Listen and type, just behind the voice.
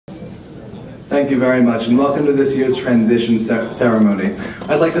Thank you very much, and welcome to this year's transition ceremony.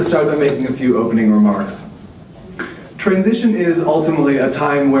 I'd like to start by making a few opening remarks. Transition is ultimately a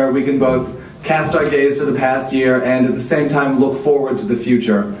time where we can both cast our gaze to the past year and at the same time look forward to the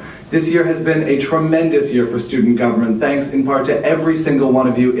future. This year has been a tremendous year for student government, thanks in part to every single one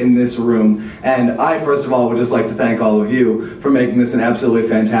of you in this room. And I, first of all, would just like to thank all of you for making this an absolutely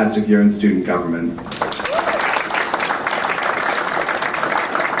fantastic year in student government.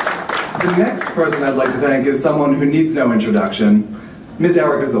 The next person I'd like to thank is someone who needs no introduction, Ms.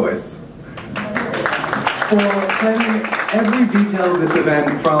 Erica Zoyce, for planning every detail of this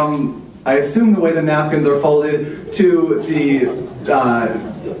event, from, I assume, the way the napkins are folded, to the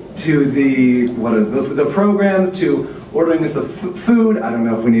programs, to ordering us food. I don't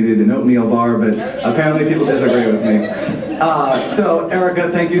know if we needed an oatmeal bar, but apparently people disagree with me. So Erica,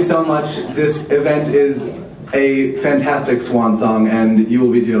 thank you so much. This event is a fantastic swan song, and you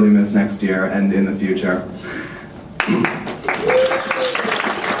will be dearly missed next year and in the future.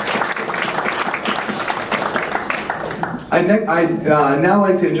 I'd now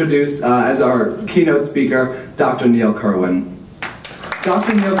like to introduce, as our keynote speaker, Dr. Neil Kerwin.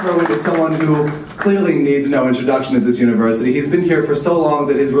 Dr. Neil Kerwin is someone who clearly needs no introduction at this university. He's been here for so long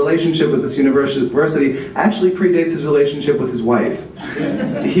that his relationship with this university actually predates his relationship with his wife.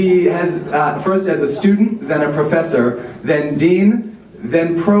 He has, first as a student, then a professor, then dean,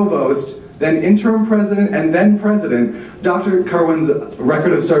 then provost, then interim president, and then president. Dr. Kerwin's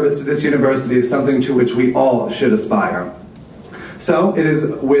record of service to this university is something to which we all should aspire. So it is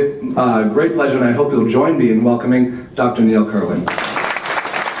with great pleasure, and I hope you'll join me in welcoming Dr. Neil Kerwin.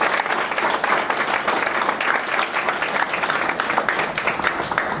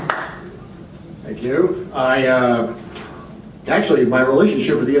 Thank you. Actually, my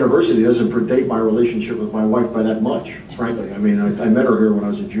relationship with the university doesn't predate my relationship with my wife by that much, frankly. I mean, I met her here when I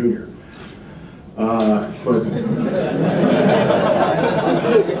was a junior. But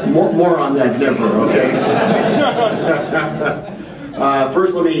more on that never, okay?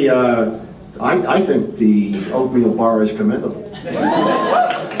 First, let me, I think the oatmeal bar is commendable.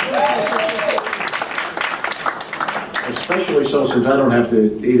 Especially so since I don't have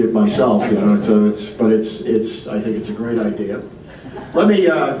to eat it myself, you know. So I think it's a great idea. Let me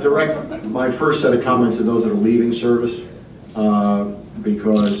direct my first set of comments to those that are leaving service,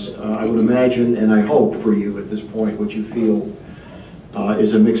 because I would imagine, and I hope for you at this point, what you feel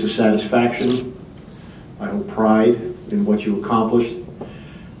is a mix of satisfaction, I hope pride in what you accomplished,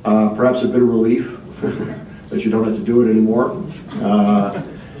 perhaps a bit of relief that you don't have to do it anymore.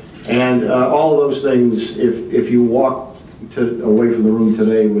 And all of those things, if you walk away from the room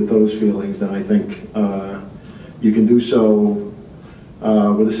today with those feelings, then I think you can do so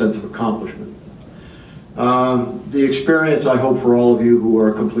with a sense of accomplishment. The experience, I hope, for all of you who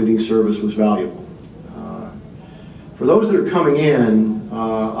are completing service was valuable. For those that are coming in,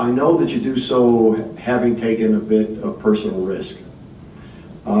 I know that you do so having taken a bit of personal risk.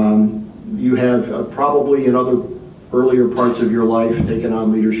 You have probably in other earlier parts of your life taken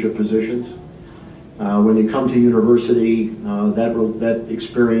on leadership positions. When you come to university, that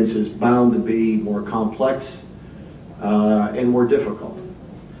experience is bound to be more complex and more difficult.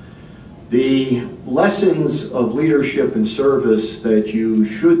 The lessons of leadership and service that you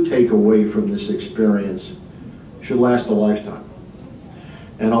should take away from this experience should last a lifetime.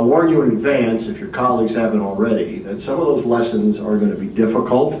 And I'll warn you in advance, if your colleagues haven't already, that some of those lessons are going to be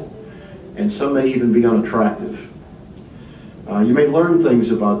difficult, and some may even be unattractive. You may learn things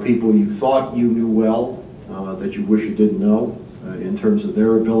about people you thought you knew well, that you wish you didn't know, in terms of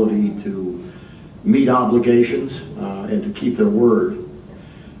their ability to meet obligations and to keep their word.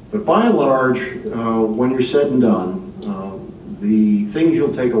 But by and large, when you're said and done, the things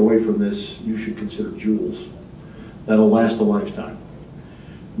you'll take away from this, you should consider jewels that'll last a lifetime.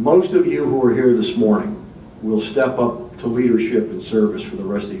 Most of you who are here this morning will step up to leadership and service for the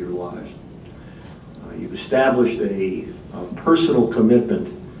rest of your lives. You've established a personal commitment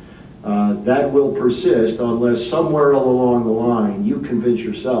that will persist unless somewhere along the line you convince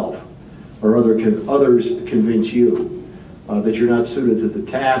yourself or others convince you that you're not suited to the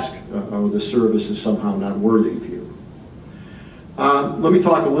task or the service is somehow not worthy of you. Let me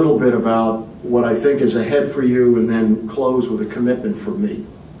talk a little bit about what I think is ahead for you and then close with a commitment from me.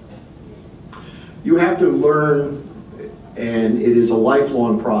 You have to learn, and it is a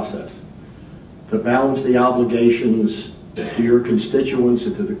lifelong process, to balance the obligations to your constituents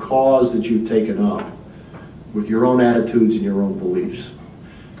and to the cause that you've taken up with your own attitudes and your own beliefs.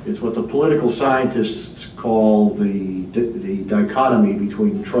 It's what the political scientists call the dichotomy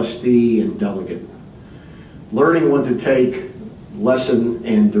between trustee and delegate. Learning when to take lesson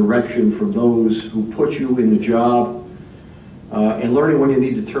and direction from those who put you in the job, and learning when you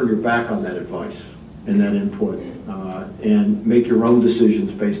need to turn your back on that advice and that input, and make your own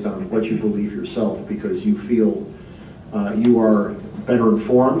decisions based on what you believe yourself, because you feel you are better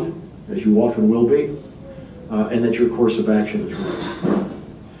informed, as you often will be, and that your course of action is right.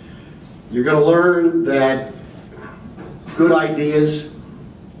 You're going to learn that good ideas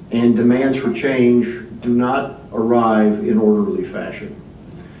and demands for change do not arrive in orderly fashion.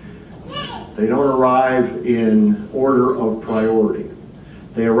 They don't arrive in order of priority.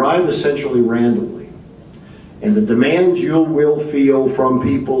 They arrive essentially randomly. And the demands you will feel from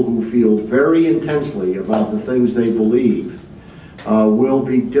people who feel very intensely about the things they believe will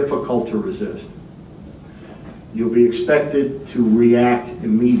be difficult to resist. You'll be expected to react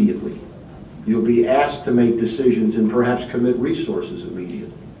immediately. You'll be asked to make decisions and perhaps commit resources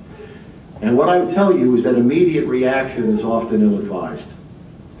immediately. And what I would tell you is that immediate reaction is often ill-advised.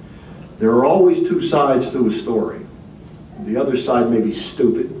 There are always two sides to a story. The other side may be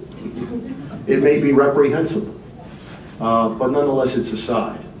stupid. It may be reprehensible. But nonetheless, it's a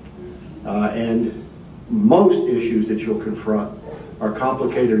side. And most issues that you'll confront are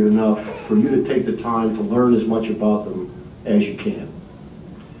complicated enough for you to take the time to learn as much about them as you can.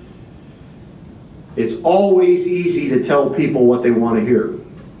 It's always easy to tell people what they want to hear.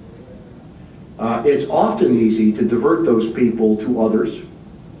 It's often easy to divert those people to others,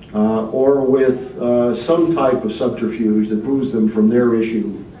 or with some type of subterfuge that moves them from their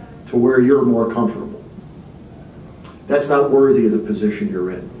issue to where you're more comfortable. That's not worthy of the position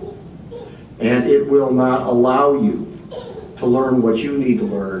you're in. And it will not allow you to learn what you need to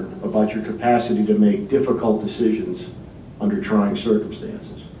learn about your capacity to make difficult decisions under trying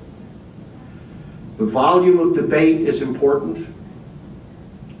circumstances. The volume of debate is important.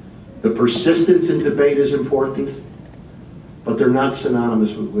 The persistence in debate is important, but they're not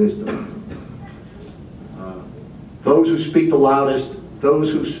synonymous with wisdom. Those who speak the loudest,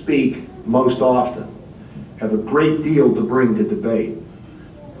 those who speak most often, have a great deal to bring to debate,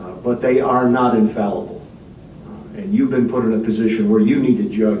 but they are not infallible. And you've been put in a position where you need to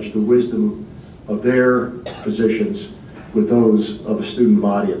judge the wisdom of their positions with those of a student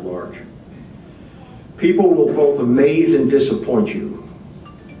body at large. People will both amaze and disappoint you.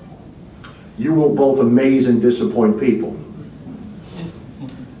 You will both amaze and disappoint people.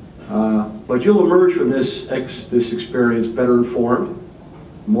 But you'll emerge from this experience better informed,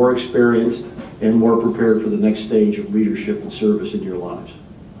 more experienced, and more prepared for the next stage of leadership and service in your lives.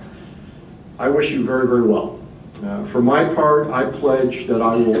 I wish you very, very well. For my part, I pledge that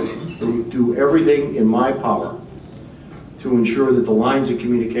I will do everything in my power to ensure that the lines of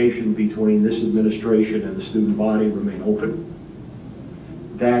communication between this administration and the student body remain open,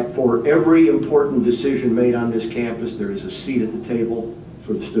 that for every important decision made on this campus, there is a seat at the table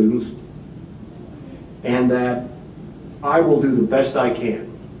for the students, and that I will do the best I can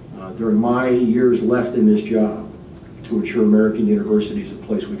during my years left in this job to ensure American University is a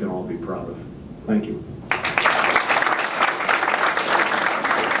place we can all be proud of. Thank you.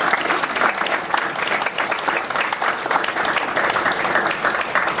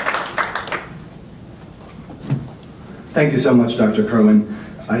 Thank you so much, Dr. Kerwin.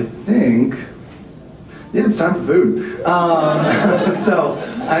 I think, yeah, it's time for food. So,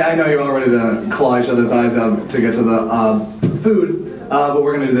 I know you're all ready to claw each other's eyes out to get to the food, but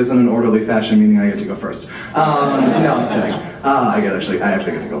we're going to do this in an orderly fashion, meaning I get to go first. No, I'm kidding. I actually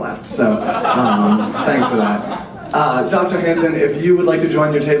get to go last. So, thanks for that. Dr. Hansen, if you would like to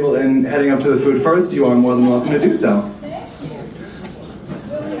join your table in heading up to the food first, you are more than welcome to do so.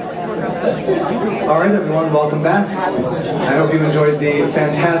 All right, everyone, welcome back. I hope you enjoyed the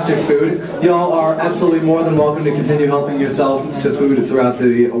fantastic food. Y'all are absolutely more than welcome to continue helping yourself to food throughout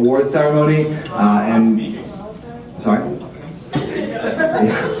the award ceremony. Sorry?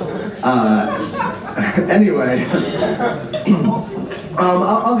 Anyway,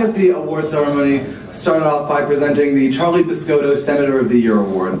 I'll get the award ceremony started off by presenting the Charlie Biscotto Senator of the Year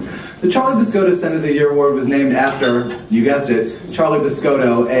Award. The Charlie Biscotto Senator of the Year Award was named after, you guessed it, Charlie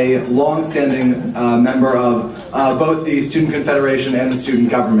Biscotto, a long-standing member of both the Student Confederation and the student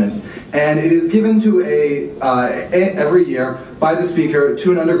government. And it is given to every year by the speaker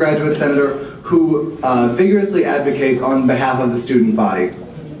to an undergraduate senator who vigorously advocates on behalf of the student body.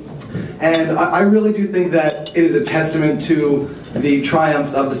 And I really do think that it is a testament to the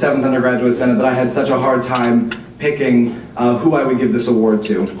triumphs of the 7th Undergraduate Senate that I had such a hard time picking who I would give this award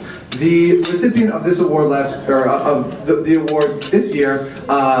to. The recipient of this award the award this year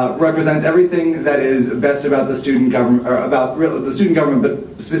represents everything that is best about the student government, or about the student government,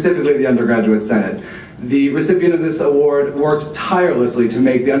 but specifically the undergraduate senate. The recipient of this award worked tirelessly to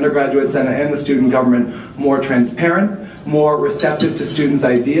make the undergraduate senate and the student government more transparent, more receptive to students'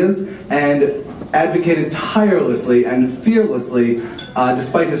 ideas, and advocated tirelessly and fearlessly,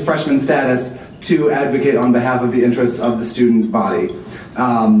 despite his freshman status, to advocate on behalf of the interests of the student body.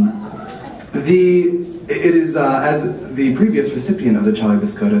 It is, as the previous recipient of the Charlie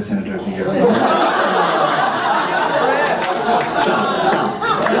Biscotto Senator of the Year.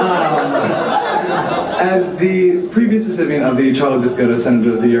 As the previous recipient of the Charlie Biscotto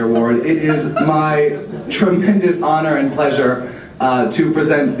Senator of the Year award, it is my tremendous honor and pleasure to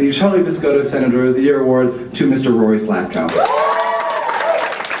present the Charlie Biscotto Senator of the Year award to Mr. Rory Slatko.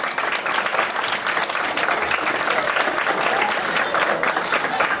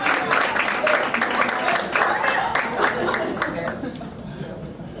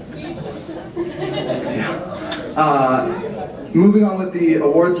 Moving on with the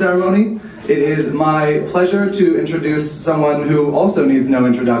award ceremony, it is my pleasure to introduce someone who also needs no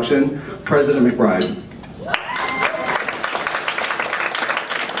introduction, President McBride.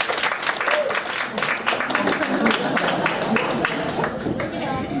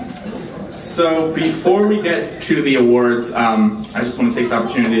 So before we get to the awards, I just want to take this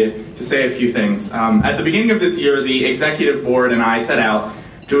opportunity to say a few things. At the beginning of this year, the executive board and I set out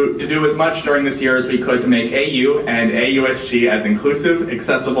to do as much during this year as we could to make AU and AUSG as inclusive,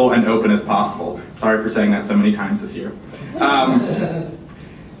 accessible, and open as possible. Sorry for saying that so many times this year.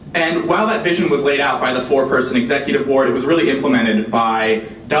 And while that vision was laid out by the 4-person executive board, it was really implemented by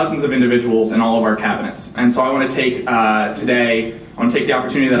dozens of individuals in all of our cabinets. And so I want to take the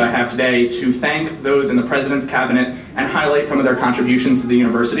opportunity that I have today to thank those in the President's Cabinet and highlight some of their contributions to the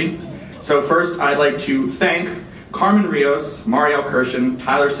university. So first, I'd like to thank Carmen Rios, Marielle Kirshen,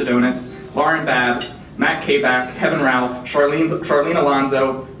 Tyler Sedonis, Lauren Babb, Matt Kabak, Kevin Ralph, Charlene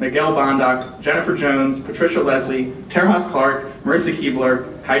Alonzo, Miguel Bondoc, Jennifer Jones, Patricia Leslie, Terhas Clark, Marissa Keebler,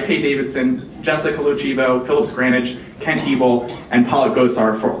 Kaite Davidson, Jessica Lucivo, Philip Scranage, Kent Hebel, and Palak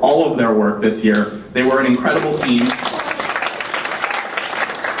Gosar for all of their work this year. They were an incredible team.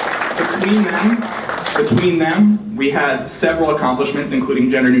 Between them, we had several accomplishments, including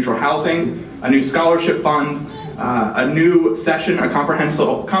gender-neutral housing, a new scholarship fund, a new session, a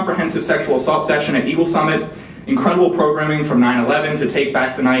comprehensive sexual assault session at Eagle Summit, incredible programming from 9/11 to Take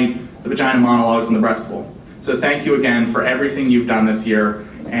Back the Night, the Vagina Monologues, and the Breastful. So thank you again for everything you've done this year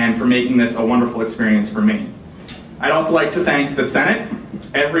and for making this a wonderful experience for me. I'd also like to thank the Senate,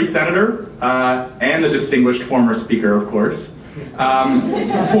 every senator, and the distinguished former speaker, of course,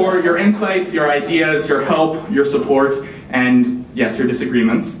 for your insights, your ideas, your help, your support, and yes, your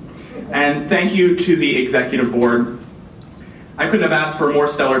disagreements. And thank you to the executive board. I couldn't have asked for a more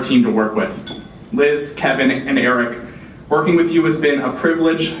stellar team to work with. Liz, Kevin, and Eric, working with you has been a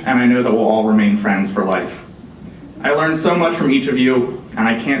privilege, and I know that we'll all remain friends for life. I learned so much from each of you, and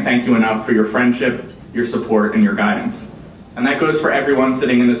I can't thank you enough for your friendship, your support, and your guidance. And that goes for everyone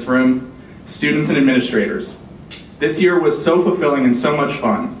sitting in this room, students and administrators. This year was so fulfilling and so much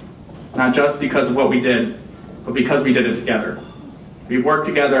fun, not just because of what we did, but because we did it together. We've worked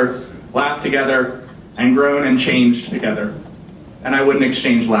together, laughed together, and grown and changed together. And I wouldn't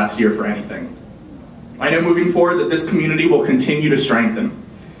exchange last year for anything. I know moving forward that this community will continue to strengthen.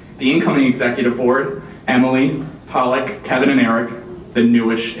 The incoming executive board, Emily, Palak, Kevin, and Eric, the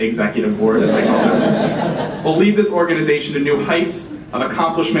newish executive board, as I call them, will lead this organization to new heights of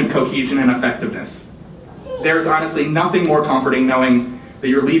accomplishment, cohesion, and effectiveness. There is honestly nothing more comforting knowing that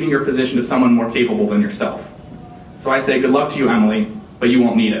you're leaving your position to someone more capable than yourself. So I say good luck to you, Emily, but you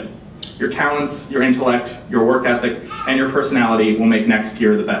won't need it. Your talents, your intellect, your work ethic, and your personality will make next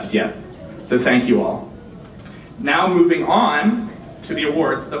year the best yet. So thank you all. Now moving on to the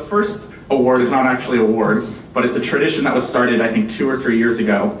awards. The first award is not actually an award, but it's a tradition that was started, I think, 2 or 3 years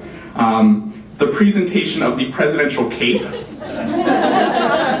ago. The presentation of the presidential cape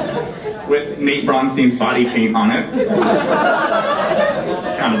with Nate Bronstein's body paint on it.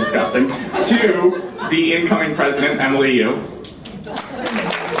 Kind of disgusting. To the incoming president, Emily Yu.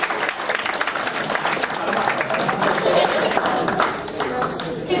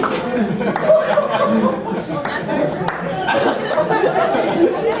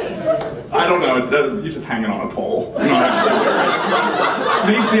 I don't know, you just hang it on a pole. You don't have to wear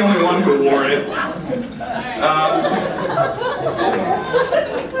it. Nate's the only one who wore it.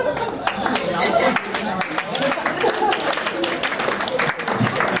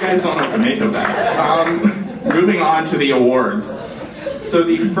 You guys don't have to make of that. Moving on to the awards. So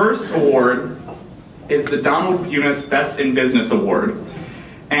the first award is the Donald Bunis Best in Business Award.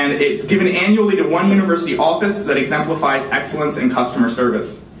 And it's given annually to one university office that exemplifies excellence in customer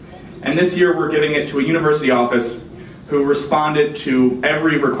service. And this year we're giving it to a university office who responded to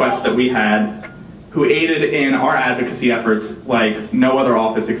every request that we had, who aided in our advocacy efforts like no other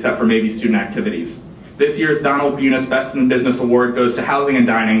office except for maybe student activities. This year's Donald Bunis Best in Business Award goes to Housing and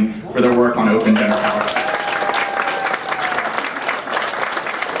Dining for their work on open gender policy.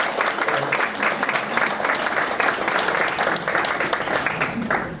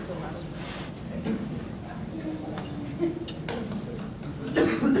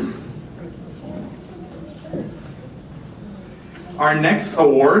 Our next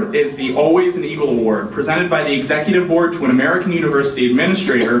award is the Always an Eagle Award, presented by the Executive Board to an American University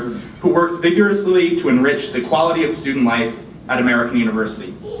administrator who works vigorously to enrich the quality of student life at American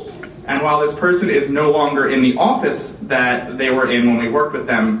University. And while this person is no longer in the office that they were in when we worked with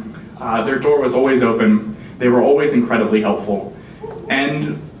them, their door was always open. They were always incredibly helpful,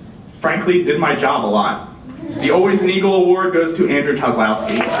 and frankly, did my job a lot. The Always an Eagle Award goes to Andrew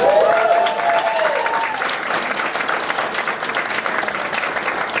Kozlowski.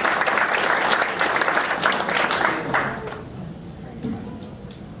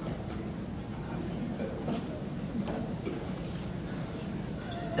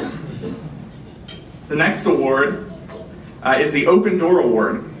 The next award is the Open Door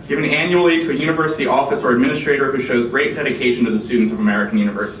Award, given annually to a university office or administrator who shows great dedication to the students of American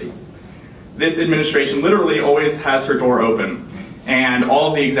University. This administration literally always has her door open, and all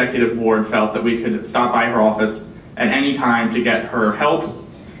of the executive board felt that we could stop by her office at any time to get her help,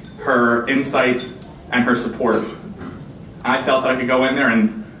 her insights, and her support. I felt that I could go in there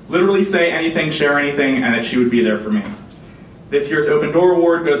and literally say anything, share anything, and that she would be there for me. This year's Open Door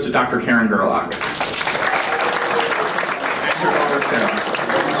Award goes to Dr. Karen Gerlach.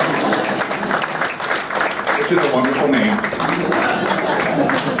 Which is a wonderful name.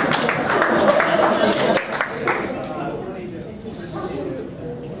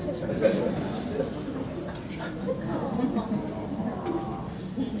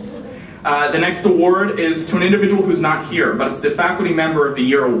 The next award is to an individual who's not here, but it's the Faculty Member of the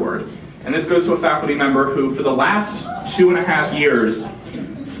Year Award. And this goes to a faculty member who, for the last 2.5 years,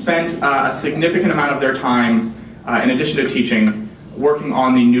 spent a significant amount of their time, in addition to teaching, working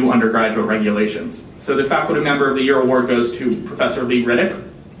on the new undergraduate regulations. So the Faculty Member of the Year Award goes to Professor Lee Riddick.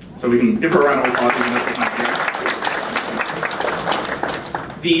 So we can give her a round of applause even though she's not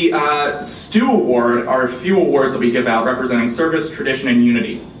here. The STU Award are a few awards that we give out representing service, tradition, and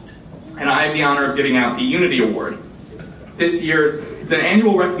unity. And I have the honor of giving out the Unity Award. This year's, it's an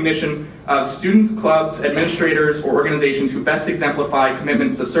annual recognition of students, clubs, administrators, or organizations who best exemplify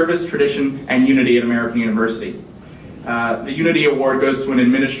commitments to service, tradition, and unity at American University. The Unity Award goes to an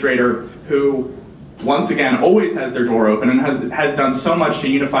administrator who, once again, always has their door open and has done so much to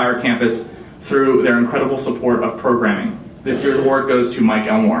unify our campus through their incredible support of programming. This year's award goes to Mike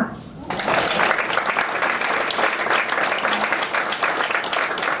Elmore.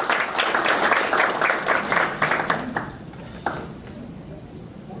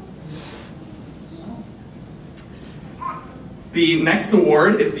 The next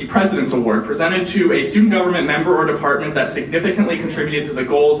award is the President's Award, presented to a student government member or department that significantly contributed to the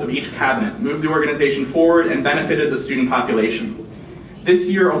goals of each cabinet, moved the organization forward, and benefited the student population. This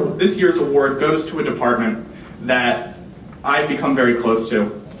year's award goes to a department that I've become very close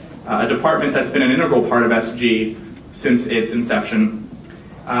to, a department that's been an integral part of SG since its inception,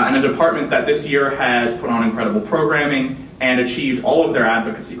 and a department that this year has put on incredible programming and achieved all of their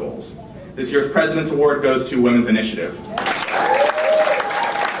advocacy goals. This year's President's Award goes to Women's Initiative.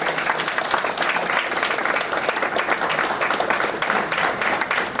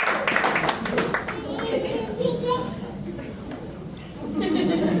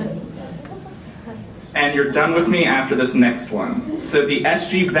 And you're done with me after this next one. So the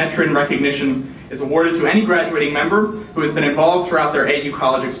SG Veteran Recognition is awarded to any graduating member who has been involved throughout their AU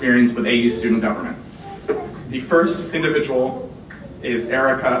college experience with AU student government. The first individual is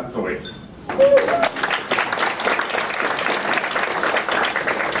Erica Zoyce.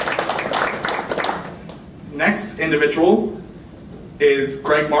 Next individual is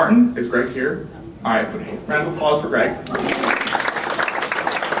Greg Martin. Is Greg here? All right, round of applause for Greg.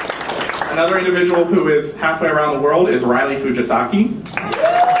 Another individual who is halfway around the world is Riley Fujisaki.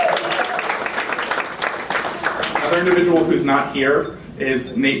 Another individual who's not here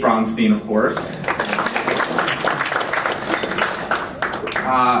is Nate Bronstein, of course.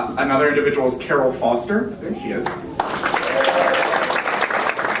 Another individual is Carol Foster. There she is.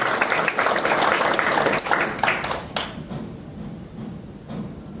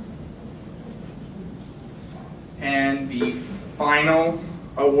 And the final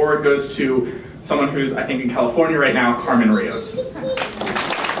award goes to someone who's, I think, in California right now, Carmen Rios.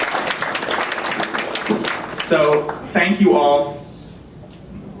 So thank you all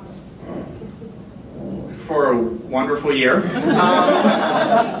for a wonderful year.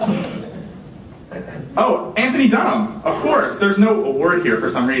 Oh, Anthony Dunham, of course. There's no award here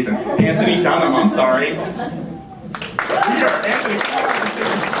for some reason. Anthony Dunham, I'm sorry. Here, Anthony.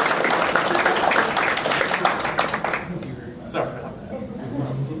 Sorry about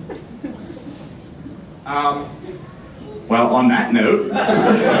that. Well, on that note,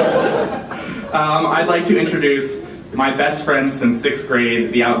 I'd like to introduce my best friend since 6th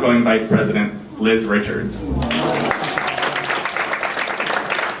grade, the outgoing Vice President, Liz Richards.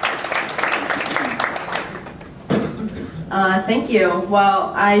 Thank you.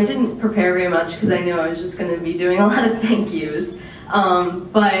 Well, I didn't prepare very much because I knew I was just going to be doing a lot of thank yous.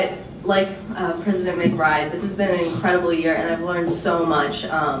 But like President McBride, this has been an incredible year and I've learned so much.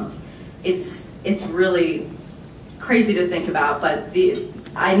 It's really crazy to think about, but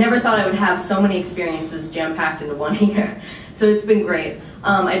I never thought I would have so many experiences jam-packed into one year. So it's been great.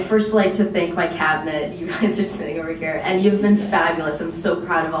 I'd first like to thank my cabinet. You guys are sitting over here, and you've been fabulous. I'm so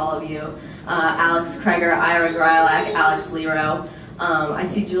proud of all of you. Alex Kreger, Ira Grilak, Alex Lero. I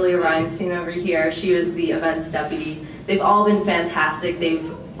see Julia Reinstein over here. She was the events deputy. They've all been fantastic.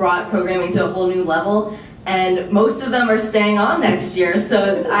 They've brought programming to a whole new level, and most of them are staying on next year,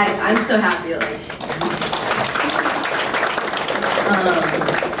 so I'm so happy.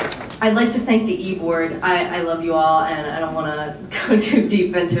 I'd like to thank the E-Board. I love you all, and I don't want to go too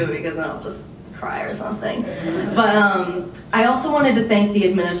deep into it because then I'll just cry or something. But I also wanted to thank the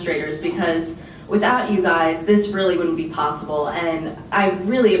administrators because without you guys, this really wouldn't be possible. And I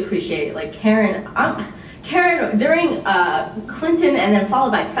really appreciate, like Karen during Clinton and then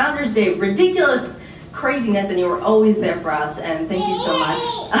followed by Founders Day, ridiculous craziness, and you were always there for us, and thank you so much.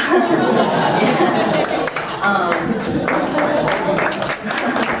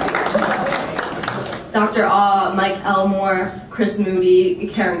 Dr. Awe, Mike Elmore, Chris Moody,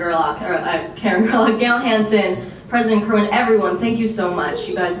 Karen Gerlach, Gail Hansen, President Kerwin, everyone, thank you so much.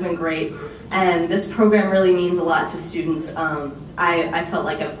 You guys have been great. And this program really means a lot to students. I felt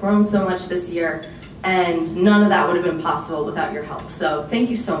like I've grown so much this year, and none of that would have been possible without your help. So thank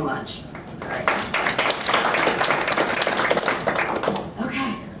you so much. All right.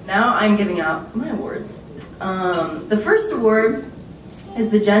 Okay, now I'm giving out my awards. The first award is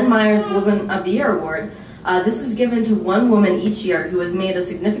the Jen Myers Woman of the Year Award. This is given to one woman each year who has made a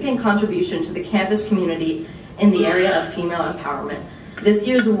significant contribution to the campus community in the area of female empowerment. This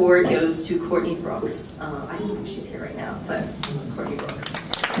year's award goes to Courtney Brooks. I don't think she's here right now, but Courtney Brooks.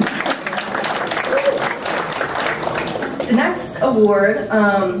 The next award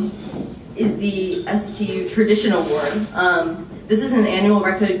is the STU Tradition Award. This is an annual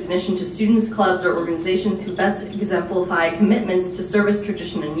recognition to students, clubs, or organizations who best exemplify commitments to service,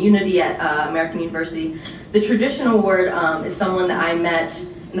 tradition, and unity at American University. The Tradition Award is someone that I met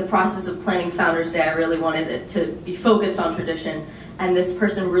in the process of planning Founders Day. I really wanted it to be focused on tradition, and this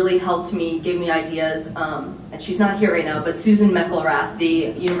person really helped me, gave me ideas, and she's not here right now, but Susan McElrath,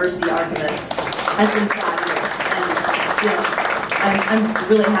 the university archivist, has been fabulous. And, I'm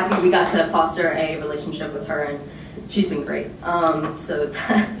really happy we got to foster a relationship with her, and she's been great. So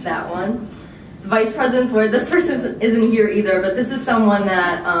that one. The Vice President's Award, this person isn't here either, but this is someone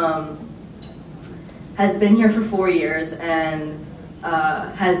that has been here for 4 years and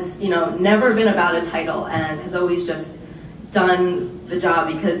has never been about a title and has always just done the job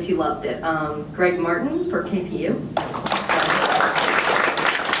because he loved it. Greg Martin for KPU.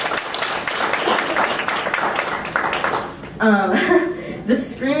 The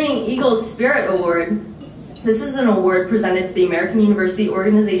Screaming Eagles Spirit Award. This is an award presented to the American University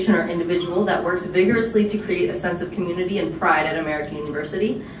organization or individual that works vigorously to create a sense of community and pride at American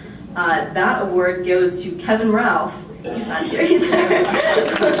University. That award goes to Kevin Ralph. He's not here either.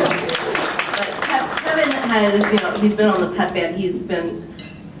 But Kevin has, he's been on the pep band. He's been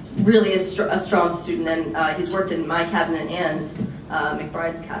really a strong student, and he's worked in my cabinet and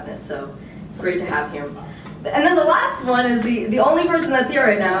McBride's cabinet, so it's great to have him. And then the last one is the only person that's here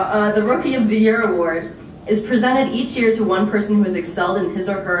right now. The Rookie of the Year Award is presented each year to one person who has excelled in his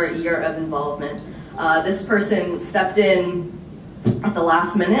or her year of involvement. This person stepped in at the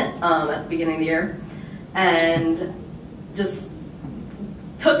last minute at the beginning of the year and just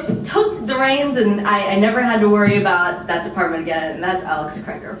took the reins, and I never had to worry about that department again, and that's Alex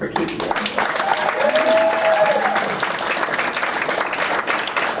Kreger for KPU.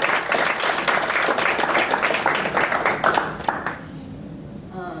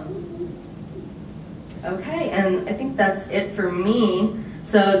 Okay, and I think that's it for me.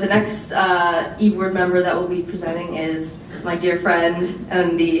 So the next E-Board member that will be presenting is my dear friend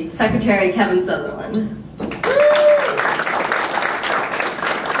and the Secretary, Kevin Sutherland.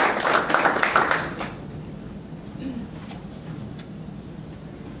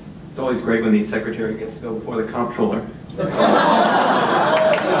 always great when the secretary gets to go before the comptroller.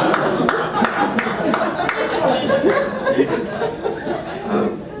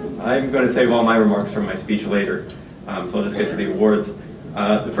 I'm going to save all my remarks from my speech later, so I'll just get to the awards.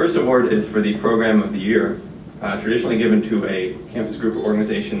 The first award is for the Program of the Year, traditionally given to a campus group or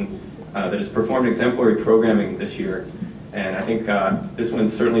organization that has performed exemplary programming this year. And I think this one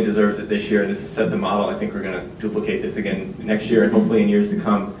certainly deserves it this year, and this has set the model. I think we're going to duplicate this again next year and hopefully in years to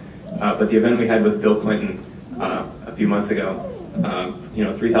come. But the event we had with Bill Clinton a few months ago,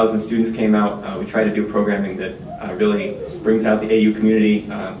 3,000 students came out. We tried to do programming that really brings out the AU community.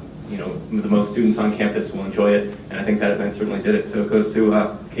 The most students on campus will enjoy it, and I think that event certainly did it. So it goes to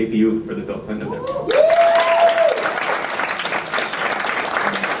KPU for the Bill Clinton event.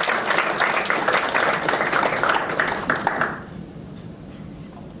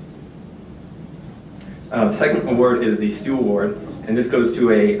 The second award is the STU Award, and this goes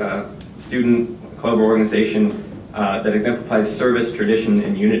to a student club or organization that exemplifies service, tradition,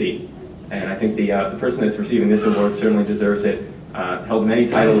 and unity. And I think the person that's receiving this award certainly deserves it. Held many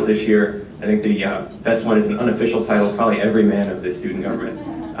titles this year. I think the best one is an unofficial title, probably every man of the student government.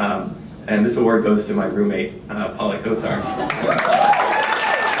 And this award goes to my roommate, Palak, Gosar.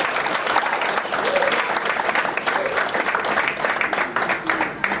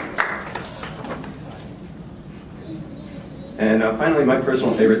 And finally, my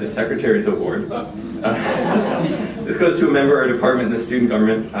personal favorite, the Secretary's Award. This goes to a member or department in the student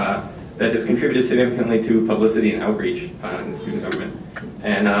government that has contributed significantly to publicity and outreach in the student government.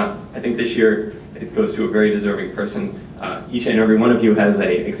 And I think this year it goes to a very deserving person. Each and every one of you has an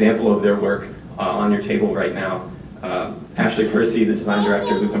example of their work on your table right now. Ashley Percy, the design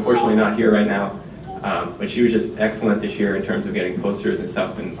director, who's unfortunately not here right now, but she was just excellent this year in terms of getting posters and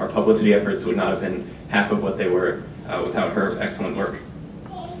stuff, and our publicity efforts would not have been half of what they were without her excellent work.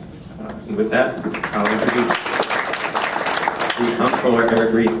 And with that, I'll introduce the Comptroller,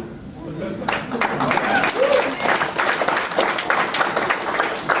 Reath.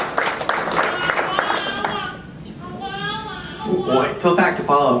 Oh boy, tough act to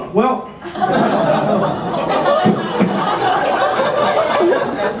follow. Well,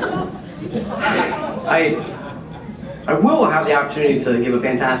 I will have the opportunity to give a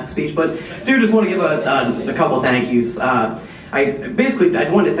fantastic speech, but do just want to give a couple of thank yous. I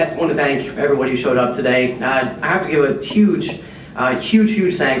want to thank everybody who showed up today. I have to give a huge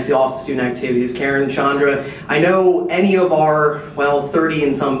thanks to the Office of Student Activities, Karen, Chandra. I know any of our 30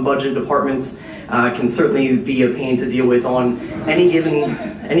 and some budget departments can certainly be a pain to deal with on any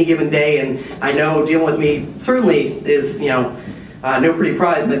given day, and I know dealing with me certainly is no pretty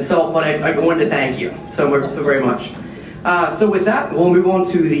prize in itself. But I wanted to thank you so very much. So with that, we'll move on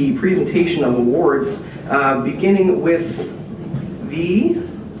to the presentation of awards, beginning with the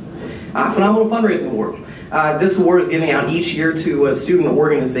Phenomenal Fundraising Award. This award is given out each year to a student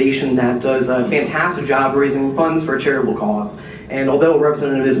organization that does a fantastic job raising funds for a charitable cause. And although a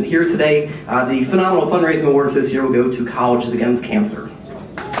representative isn't here today, the Phenomenal Fundraising Award this year will go to Colleges Against Cancer.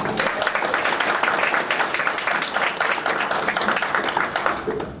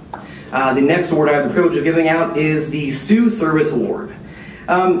 The next award I have the privilege of giving out is the STU Service Award.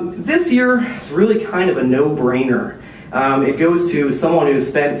 This year is really kind of a no-brainer. It goes to someone who has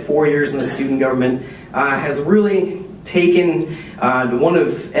spent 4 years in the student government, has really taken one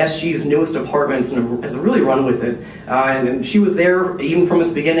of SG's newest departments and has really run with it. And she was there even from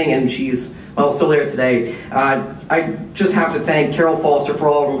its beginning, and she's still there today. I just have to thank Carol Foster for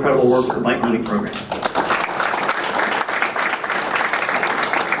all of her incredible work with the bike lending program.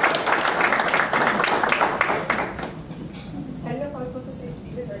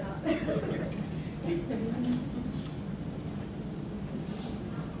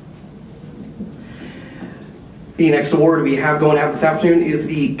 The next award we have going out this afternoon is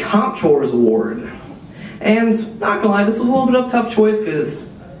the Comptroller's Award. And not gonna lie, this was a little bit of a tough choice because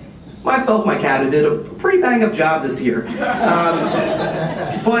myself, my cat, did a pretty bang up job this year.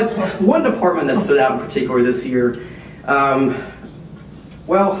 But one department that stood out in particular this year,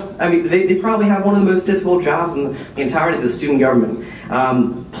 they probably have one of the most difficult jobs in the entirety of the student government.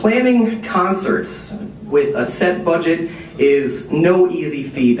 Planning concerts with a set budget is no easy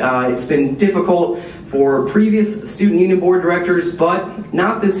feat. It's been difficult for previous student union board directors, but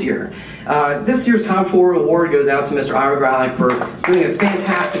not this year. This year's Comptroller Award goes out to Mr. McBride for doing a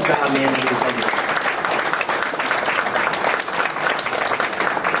fantastic job managing this budget.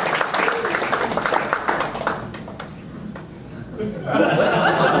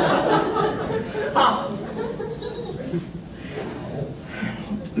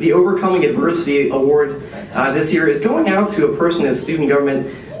 The Overcoming Adversity Award this year is going out to a person in student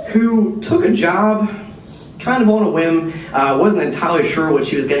government who took a job kind of on a whim, wasn't entirely sure what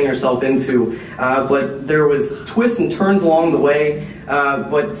she was getting herself into, but there was twists and turns along the way,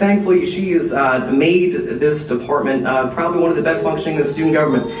 but thankfully she has made this department probably one of the best functioning in the student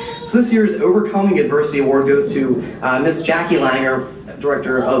government. So this year's Overcoming Adversity Award goes to Miss Jackie Langer,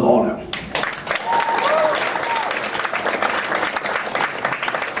 Director of Auto.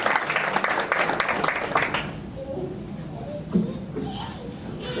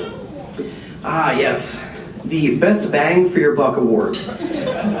 Ah, yes. The Best Bang for Your Buck Award.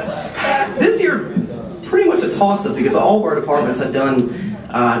 This year, pretty much a toss-up because all of our departments have done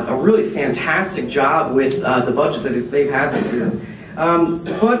a really fantastic job with the budgets that they've had this year.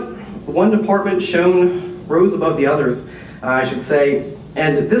 But one department rose above the others, I should say.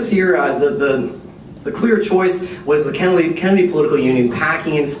 And this year, the clear choice was the Kennedy Political Union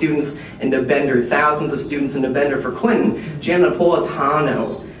packing in students into Bender, thousands of students into Bender for Clinton, Gianna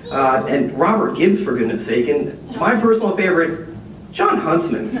Napolitano, and Robert Gibbs, for goodness sake, and my personal favorite, John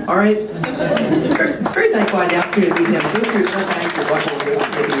Huntsman, all right? Very thankful I had the opportunity to meet him, so this year's special thanks for watching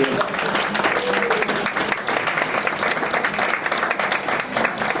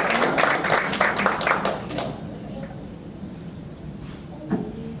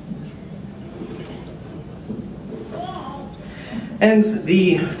And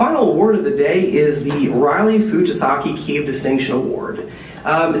the final award of the day is the Riley Fujisaki Cave Distinction Award.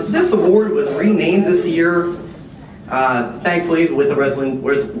 This award was renamed this year, thankfully, with the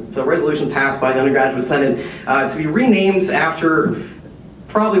resolution passed by the undergraduate senate, to be renamed after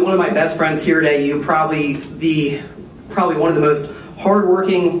probably one of my best friends here at AU, probably one of the most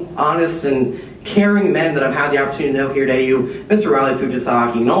hardworking, honest, and caring men that I've had the opportunity to know here at AU, Mr. Riley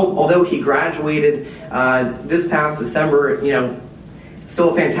Fujisaki. And although he graduated this past December,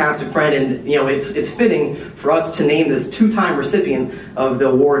 still a fantastic friend, and it's fitting for us to name this two-time recipient of the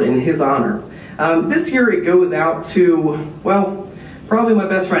award in his honor. This year it goes out to, well, probably my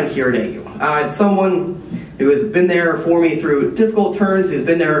best friend here at AU. It's someone who has been there for me through difficult turns, who's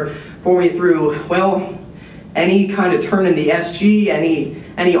been there for me through, well, any kind of turn in the SG, any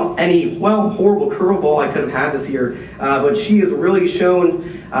horrible curveball I could have had this year. But she has really shown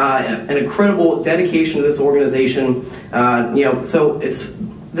an incredible dedication to this organization. So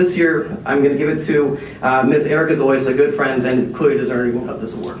this year I'm going to give it to Ms. Erica Zoyce, a good friend and clearly deserving of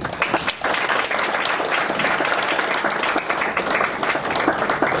this award.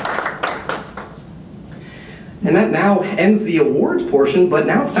 And that now ends the awards portion, but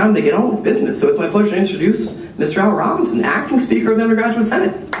now it's time to get on with business. So it's my pleasure to introduce Mr. Al Robinson, Acting Speaker of the Undergraduate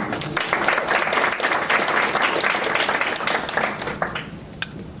Senate.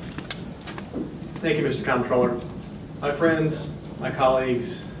 Thank you, Mr. Comptroller. My friends, my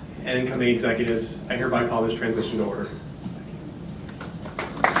colleagues, and incoming executives, I hereby call this transition to order.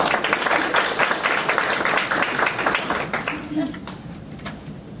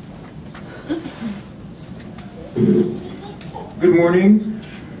 Good morning.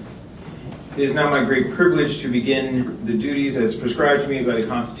 It is now my great privilege to begin the duties as prescribed to me by the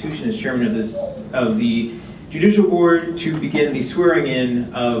Constitution as chairman of the Judicial Board to begin the swearing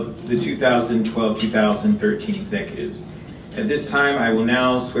in of the 2012-2013 executives. At this time, I will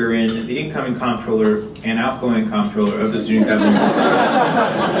now swear in the incoming comptroller and outgoing comptroller of the student government,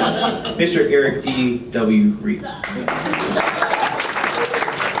 Mr. Eric D. W. Reath.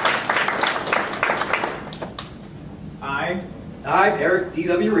 I, Eric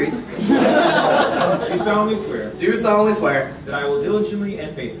D.W. Reath, do solemnly swear that I will diligently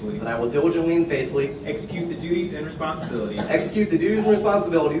and faithfully execute the duties and responsibilities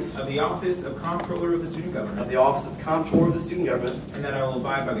of the office of Comptroller of the student government, and that I will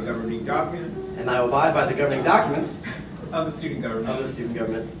abide by the governing documents of the student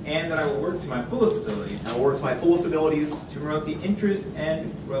government, and that I will work to my fullest abilities to promote the interests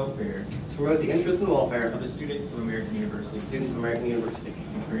and welfare of the students of American University.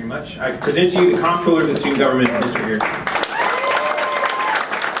 Thank you very much. I present to you the Comptroller of the student government, Mr. Eric.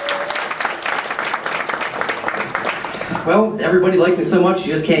 Well, everybody liked me so much,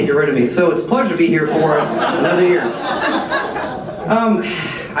 you just can't get rid of me. So it's a pleasure to be here for another year.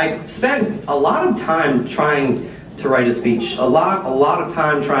 I spent a lot of time trying to write a speech. A lot of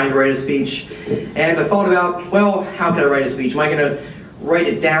time trying to write a speech. And I thought about, well, how can I write a speech? Am I going to write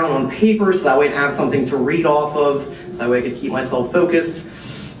it down on paper so that way I'd have something to read off of, so that way I could keep myself focused?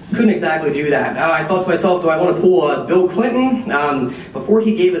 Couldn't exactly do that. I thought to myself, do I want to pull Bill Clinton? Before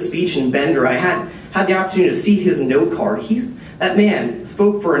he gave a speech in Bender, I had the opportunity to see his note card. That man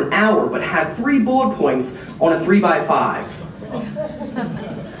spoke for an hour, but had 3 bullet points on a 3x5.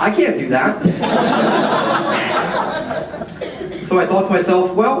 I can't do that. so I thought to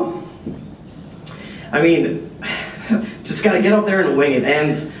myself, well, I mean, just got to get up there and wing it.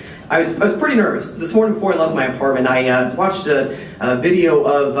 And I was pretty nervous. This morning before I left my apartment, I watched a video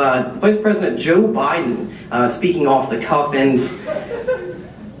of Vice President Joe Biden speaking off the cuff, and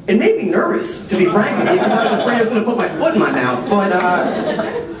it made me nervous, to be frank with you, because I was afraid I was going to put my foot in my mouth. But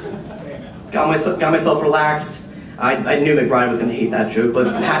got myself relaxed. I knew McBride was going to hate that joke, but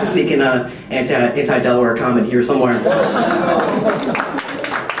I had to sneak in an anti-Delaware comment here somewhere.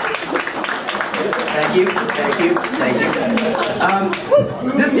 Thank you, thank you, thank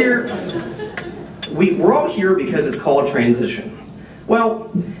you. This year, we're all here because it's called transition.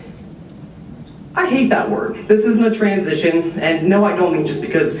 Well, I hate that word. This isn't a transition, and no, I don't mean just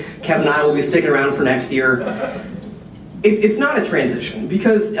because Kevin and I will be sticking around for next year. It's not a transition,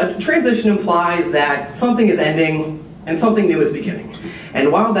 because a transition implies that something is ending and something new is beginning.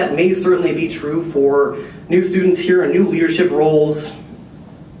 And while that may certainly be true for new students here and new leadership roles,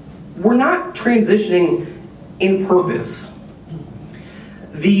 we're not transitioning in purpose.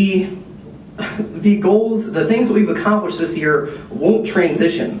 The goals, the things that we've accomplished this year won't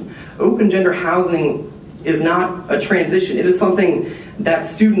transition. Open gender housing is not a transition. It is something that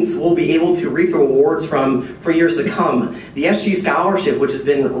students will be able to reap rewards from for years to come. The SG scholarship, which has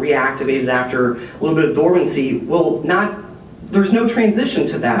been reactivated after a little bit of dormancy, will not, there's no transition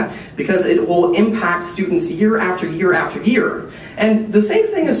to that, because it will impact students year after year after year. And the same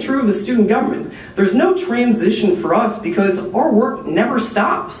thing is true of the student government. There's no transition for us because our work never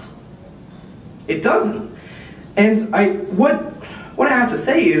stops. It doesn't. And what I have to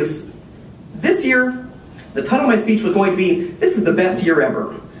say is, this year, the title of my speech was going to be, "This is the best year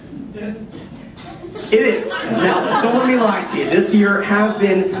ever." It is. Now, don't let me lie to you. This year has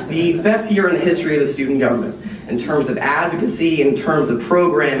been the best year in the history of the student government, in terms of advocacy, in terms of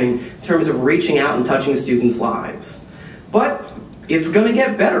programming, in terms of reaching out and touching students' lives. But it's going to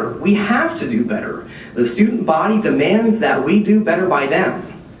get better. We have to do better. The student body demands that we do better by them.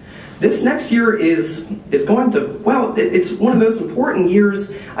 This next year is going to, well, it's one of the most important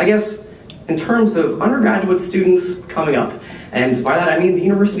years, I guess, in terms of undergraduate students coming up. And by that I mean the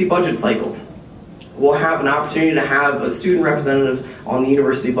university budget cycle. We'll have an opportunity to have a student representative on the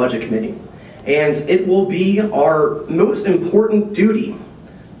university budget committee. And it will be our most important duty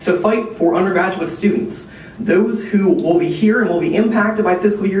to fight for undergraduate students. Those who will be here and will be impacted by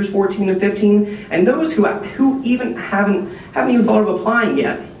fiscal years 14 and 15, and those who even haven't even thought of applying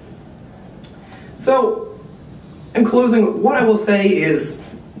yet. So, in closing, what I will say is,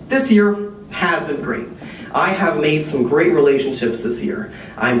 this year has been great. I have made some great relationships this year.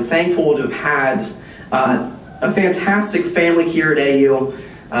 I'm thankful to have had a fantastic family here at AU,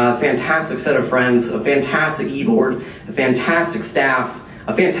 a fantastic set of friends, a fantastic e-board, a fantastic staff,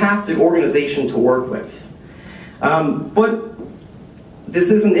 a fantastic organization to work with. But this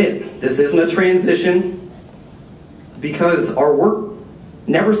isn't it. This isn't a transition, because our work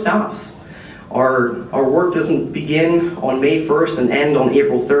never stops. Our work doesn't begin on May 1st and end on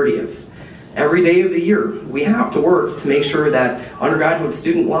April 30th. Every day of the year, we have to work to make sure that undergraduate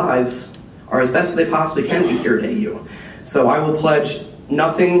student lives are as best as they possibly can be here at AU. So I will pledge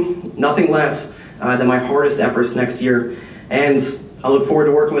nothing less than my hardest efforts next year. And I look forward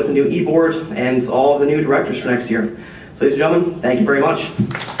to working with the new e-board and all of the new directors for next year. So ladies and gentlemen, thank you very much.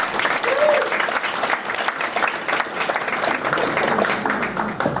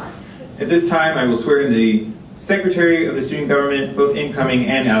 At this time, I will swear in the Secretary of the Student Government, both incoming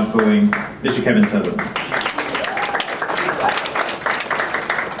and outgoing, Mr. Kevin Sutherland.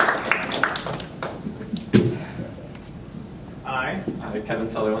 I, Kevin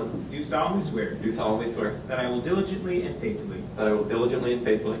Sutherland, Do solemnly swear do solemnly swear that I will diligently and faithfully that I will diligently and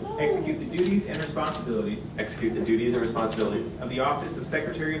faithfully execute the duties and responsibilities execute the duties and responsibilities of the Office of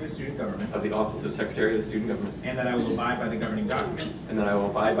Secretary of the Student Government, of the Office of Secretary of the Student Government, and that I will abide by the governing documents and that I will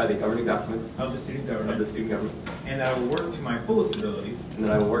abide by the governing documents of the student of the government, student government, and that I will work to my fullest abilities and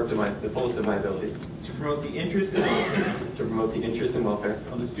that I will work to the fullest of my ability to promote the interests and welfare to promote the interests and welfare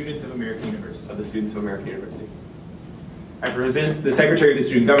of the students of American University. of the students of American University. I present the Secretary of the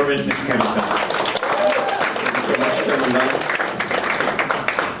Student Government, Mr. Kevin Sutherland.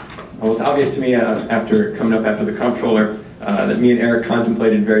 Well, it's obvious to me after coming up after the Comptroller that me and Eric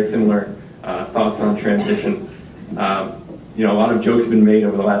contemplated very similar thoughts on transition. You know, a lot of jokes have been made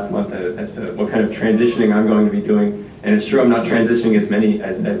over the last month as to what kind of transitioning I'm going to be doing, and it's true I'm not transitioning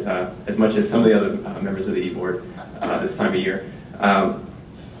as much as some of the other members of the e-board this time of year.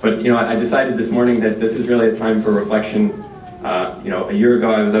 But you know, I decided this morning that this is really a time for reflection. You know, a year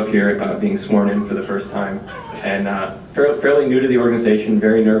ago I was up here being sworn in for the first time, and fairly new to the organization,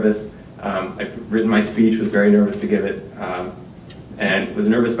 very nervous. I'd written my speech, was very nervous to give it. and was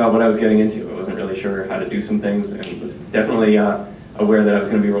nervous about what I was getting into. I wasn't really sure how to do some things, and was definitely aware that I was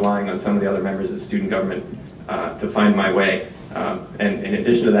going to be relying on some of the other members of student government to find my way. And in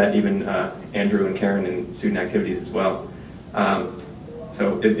addition to that, even Andrew and Karen in student activities as well.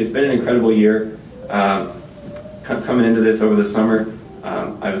 So it's been an incredible year. Coming into this over the summer,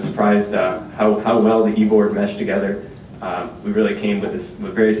 I was surprised how well the e-board meshed together. We really came with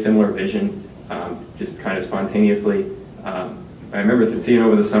a very similar vision, just kind of spontaneously. I remember seeing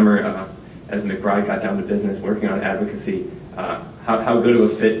over the summer, as McBride got down to business, working on advocacy, how good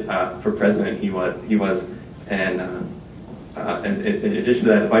of a fit for president he was. And in addition to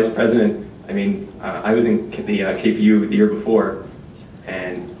that, vice president, I mean, I was in the KPU the year before,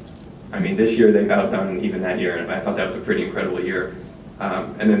 and I mean, this year they've outdone even that year, and I thought that was a pretty incredible year.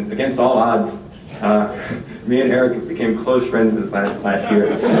 And then against all odds, me and Eric became close friends this last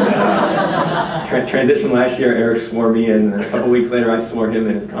year. Transition last year, Eric swore me in, and a couple weeks later I swore him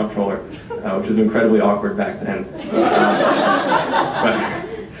in as comptroller, which was incredibly awkward back then.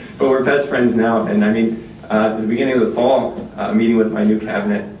 But we're best friends now, and I mean, at the beginning of the fall, meeting with my new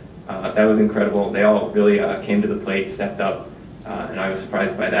cabinet, that was incredible. They all really came to the plate, stepped up, and I was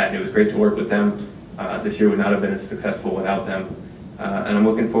surprised by that, and it was great to work with them. This year would not have been as successful without them. And I'm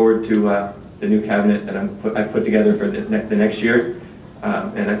looking forward to the new cabinet that I've put together for the next year,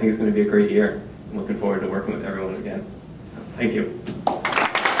 and I think it's going to be a great year. I'm looking forward to working with everyone again. Thank you.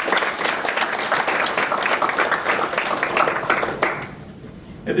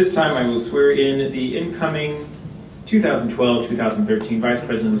 At this time, I will swear in the incoming 2012-2013 Vice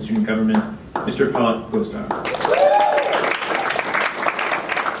President of Student Government, Mr. Palak Gosar.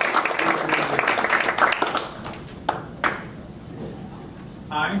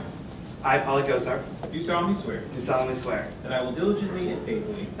 I, Palak Gosar, Do solemnly swear that I will diligently and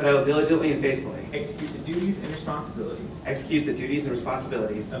faithfully execute the duties and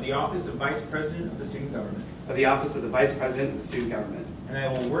responsibilities of the office of Vice President of the Student Government, and I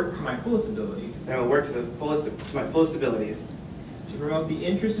will work to my fullest abilities and I will work to my fullest abilities to promote the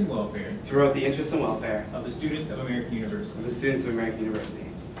interests and welfare of the students of American University.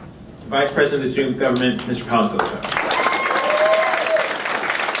 Vice President of the Student Government, Mr. Palak Gosar.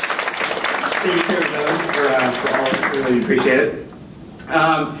 Thank you, Chairman, for all. Really appreciate it.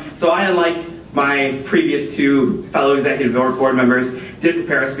 So I, unlike my previous two fellow executive board members, did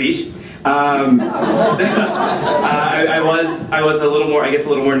prepare a speech. I was a little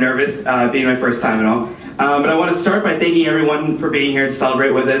more nervous, being my first time and all. But I want to start by thanking everyone for being here to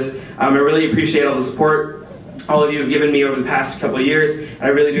celebrate with us. I really appreciate all the support all of you have given me over the past couple of years, and I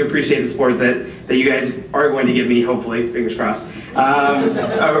really do appreciate the support that you guys are going to give me, hopefully, fingers crossed,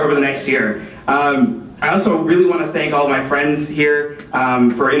 over the next year. I also really want to thank all of my friends here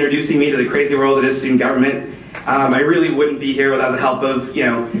for introducing me to the crazy world that is student government. I really wouldn't be here without the help of,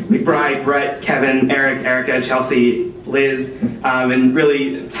 McBride, Brett, Kevin, Eric, Erica, Chelsea, Liz, and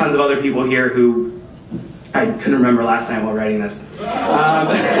really tons of other people here who I couldn't remember last night while writing this.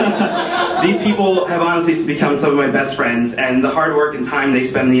 These people have honestly become some of my best friends, and the hard work and time they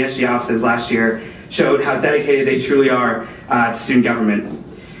spent in the SG offices last year showed how dedicated they truly are to student government.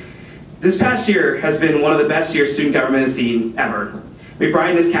 This past year has been one of the best years student government has seen ever. McBride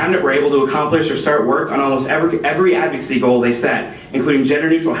and his cabinet were able to accomplish or start work on almost every advocacy goal they set, including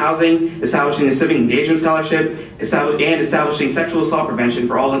gender-neutral housing, establishing a civic engagement scholarship, and establishing sexual assault prevention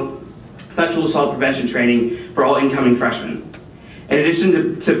training for all incoming freshmen. In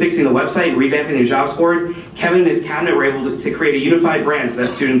addition to fixing the website and revamping the jobs board, Kevin and his cabinet were able to create a unified brand so that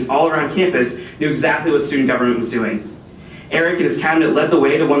students all around campus knew exactly what student government was doing. Eric and his cabinet led the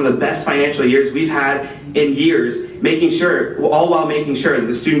way to one of the best financial years we've had in years, all while making sure that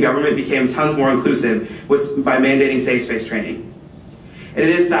the student government became tons more inclusive by mandating safe space training. And it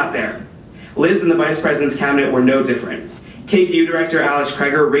didn't stop there. Liz and the Vice President's cabinet were no different. KPU Director Alex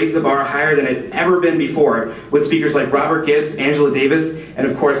Kreger raised the bar higher than it had ever been before, with speakers like Robert Gibbs, Angela Davis, and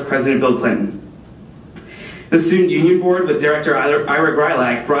of course President Bill Clinton. The Student Union Board with Director Ira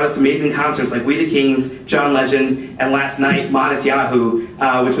Greilag brought us amazing concerts like We the Kings, John Legend, and last night, Modest Yahoo,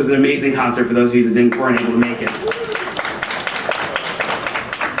 which was an amazing concert for those of you that weren't able to make it.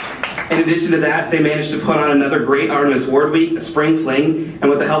 In addition to that, they managed to put on another great Artemis Ward Week, a spring fling, and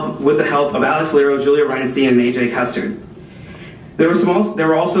with the help of Alex Lero, Julia Reinstein, and AJ Custard. There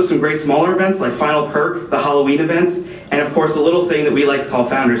were also some great smaller events like Final Perk, the Halloween events, and of course a little thing that we like to call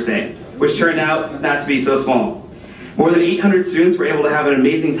Founders Day, which turned out not to be so small. More than 800 students were able to have an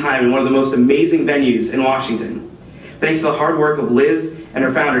amazing time in one of the most amazing venues in Washington, thanks to the hard work of Liz and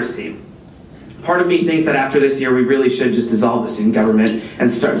her founders team. part of me thinks that after this year we really should just dissolve the student government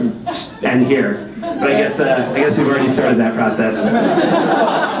and end here. But I guess we've already started that process.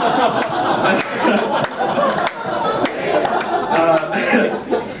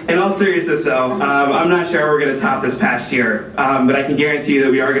 In all seriousness though, I'm not sure we're going to top this past year, but I can guarantee you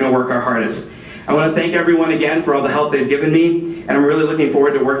that we are going to work our hardest. I want to thank everyone again for all the help they've given me, and I'm really looking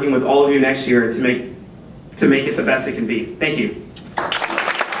forward to working with all of you next year to make it the best it can be. Thank you.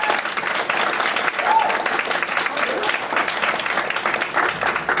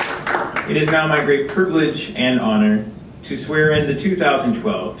 It is now my great privilege and honor to swear in the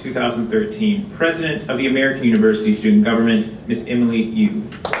 2012-2013 President of the American University Student Government, Ms. Emily Yu.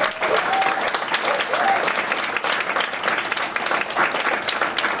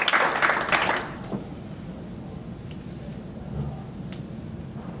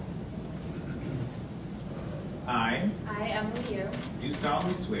 I, Emily Yu, do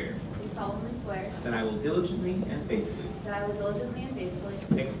solemnly swear that I will diligently and faithfully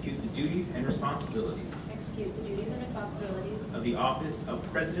execute the duties and responsibilities of the office of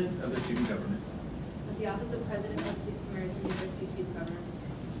President of the Student Government, of the office of President of the American University Student Government,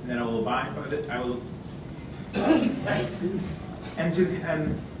 and that I will abide by the, I will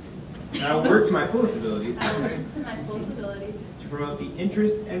work to my fullest ability to promote the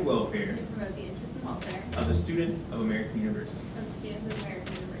interests and welfare of the students of American University.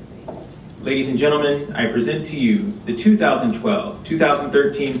 Ladies and gentlemen, I present to you the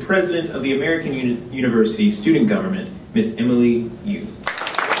 2012-2013 President of the American University Student Government, Ms. Emily Yu.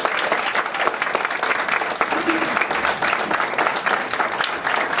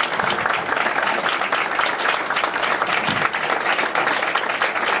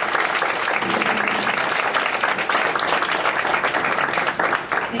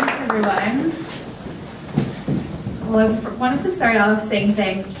 Thanks, everyone. Well, I wanted to start off saying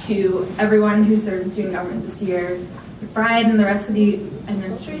thanks to everyone who served in student government this year. McBride and the rest of the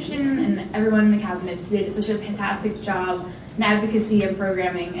administration and everyone in the cabinet did such a fantastic job in advocacy and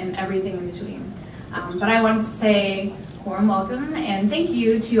programming and everything in between. But I wanted to say warm welcome and thank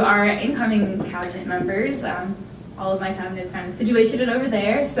you to our incoming cabinet members. All of my cabinet is kind of situated over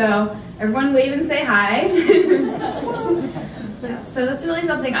there, so everyone wave and say hi. Yeah, so that's really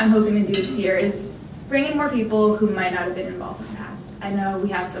something I'm hoping to do this year is bring in more people who might not have been involved in the past. I know we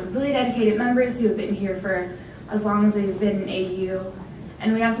have some really dedicated members who have been here for as long as they've been in AU,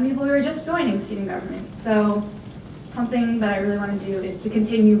 and we have some people who are just joining student government. So something that I really want to do is to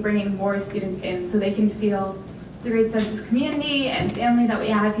continue bringing more students in so they can feel the great sense of community and family that we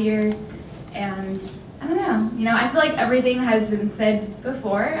have here. And I don't know, I feel like everything has been said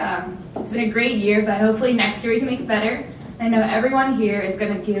before. It's been a great year, but hopefully next year we can make it better. I know everyone here is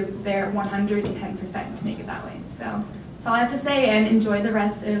going to give their 110% to make it that way. So that's all I have to say, and enjoy the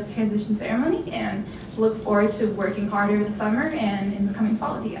rest of the transition ceremony, and look forward to working harder this summer and in the coming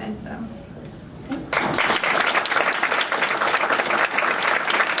fall with you guys. So, thanks.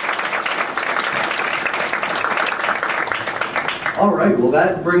 All right, well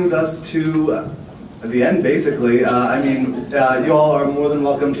that brings us to the end, basically. You all are more than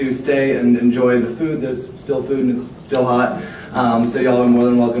welcome to stay and enjoy the food. There's still food and it's still hot. So y'all are more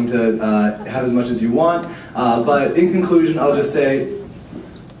than welcome to have as much as you want. But in conclusion, I'll just say,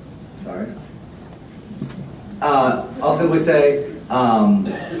 I'll simply say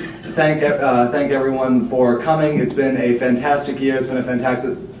thank everyone for coming. It's been a fantastic year. It's been a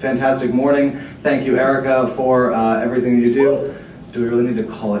fantastic morning. Thank you, Erica, for everything that you do. Do we really need to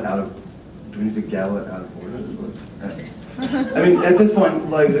call it out of? Do we need to gavel it out of order? I mean, at this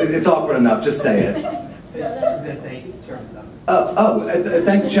point, it's awkward enough. Just say it.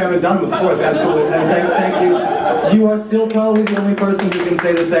 Thank Chairman Dunham, of course, absolutely. And thank you. You are still probably the only person who can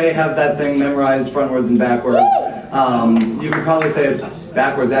say that they have that thing memorized frontwards and backwards. You could probably say it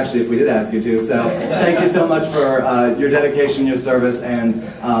backwards, actually, if we did ask you to. So thank you so much for your dedication, your service, and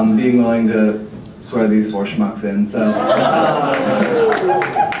being willing to swear these four schmucks in.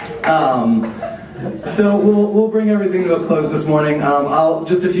 So we'll bring everything to a close this morning.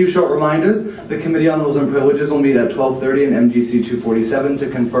 Just a few short reminders. The Committee on Rules and Privileges will meet at 12:30 in MGC 247 to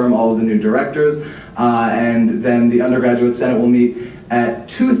confirm all of the new directors. And then the Undergraduate Senate will meet at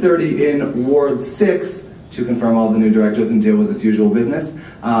 2:30 in Ward 6 to confirm all of the new directors and deal with its usual business.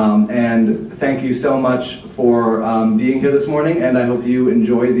 And thank you so much for being here this morning, and I hope you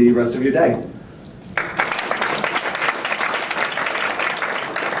enjoy the rest of your day.